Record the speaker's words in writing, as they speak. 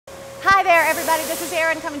Hi there, everybody. This is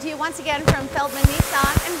Erin coming to you once again from Feldmann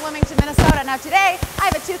Nissan in Bloomington, Minnesota. Now today, I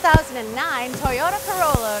have a 2009 Toyota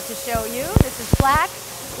Corolla to show you. This is black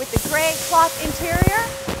with the gray cloth interior,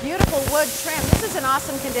 beautiful wood trim. This is in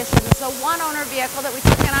awesome condition. It's a one-owner vehicle that we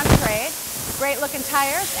took in on trade. Great looking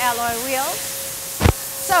tires, alloy wheels.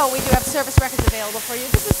 So we do have service records available for you.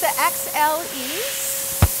 This is the XLE.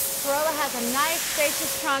 Corolla has a nice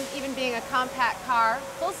spacious trunk, even being a compact car.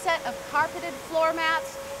 Full set of carpeted floor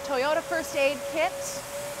mats, Toyota first aid kit.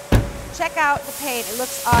 Check out the paint, it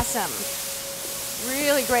looks awesome.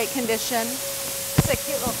 Really great condition. It's a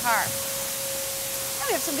cute little car. And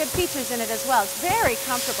we have some good features in it as well. It's very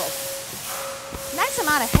comfortable. Nice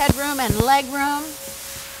amount of headroom and leg room.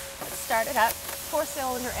 Let's start it up.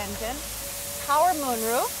 4-cylinder engine. Power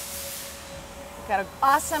moonroof. We've got an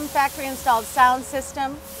awesome factory installed sound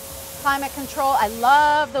system. Climate control. I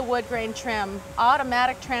love the wood grain trim.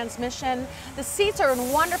 Automatic transmission. The seats are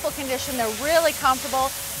in wonderful condition. They're really comfortable.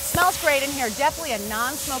 Smells great in here. Definitely a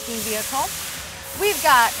non-smoking vehicle. We've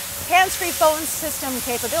got hands-free phone system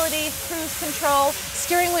capability, cruise control,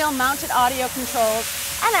 steering wheel mounted audio controls.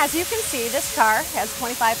 And as you can see, this car has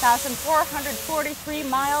 25,443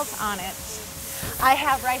 miles on it. I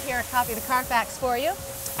have right here a copy of the Carfax for you.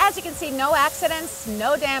 As you can see, no accidents,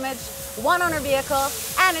 no damage, one-owner vehicle,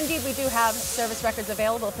 and indeed we do have service records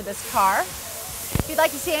available for this car. If you'd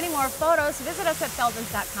like to see any more photos, visit us at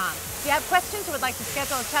feldmans.com. If you have questions or would like to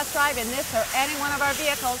schedule a test drive in this or any one of our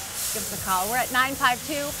vehicles, give us a call. We're at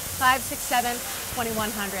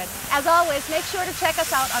 952-567-2100. As always, make sure to check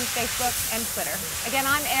us out on Facebook and Twitter. Again,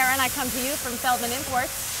 I'm Erin. I come to you from Feldmann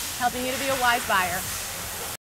Imports, helping you to be a wise buyer.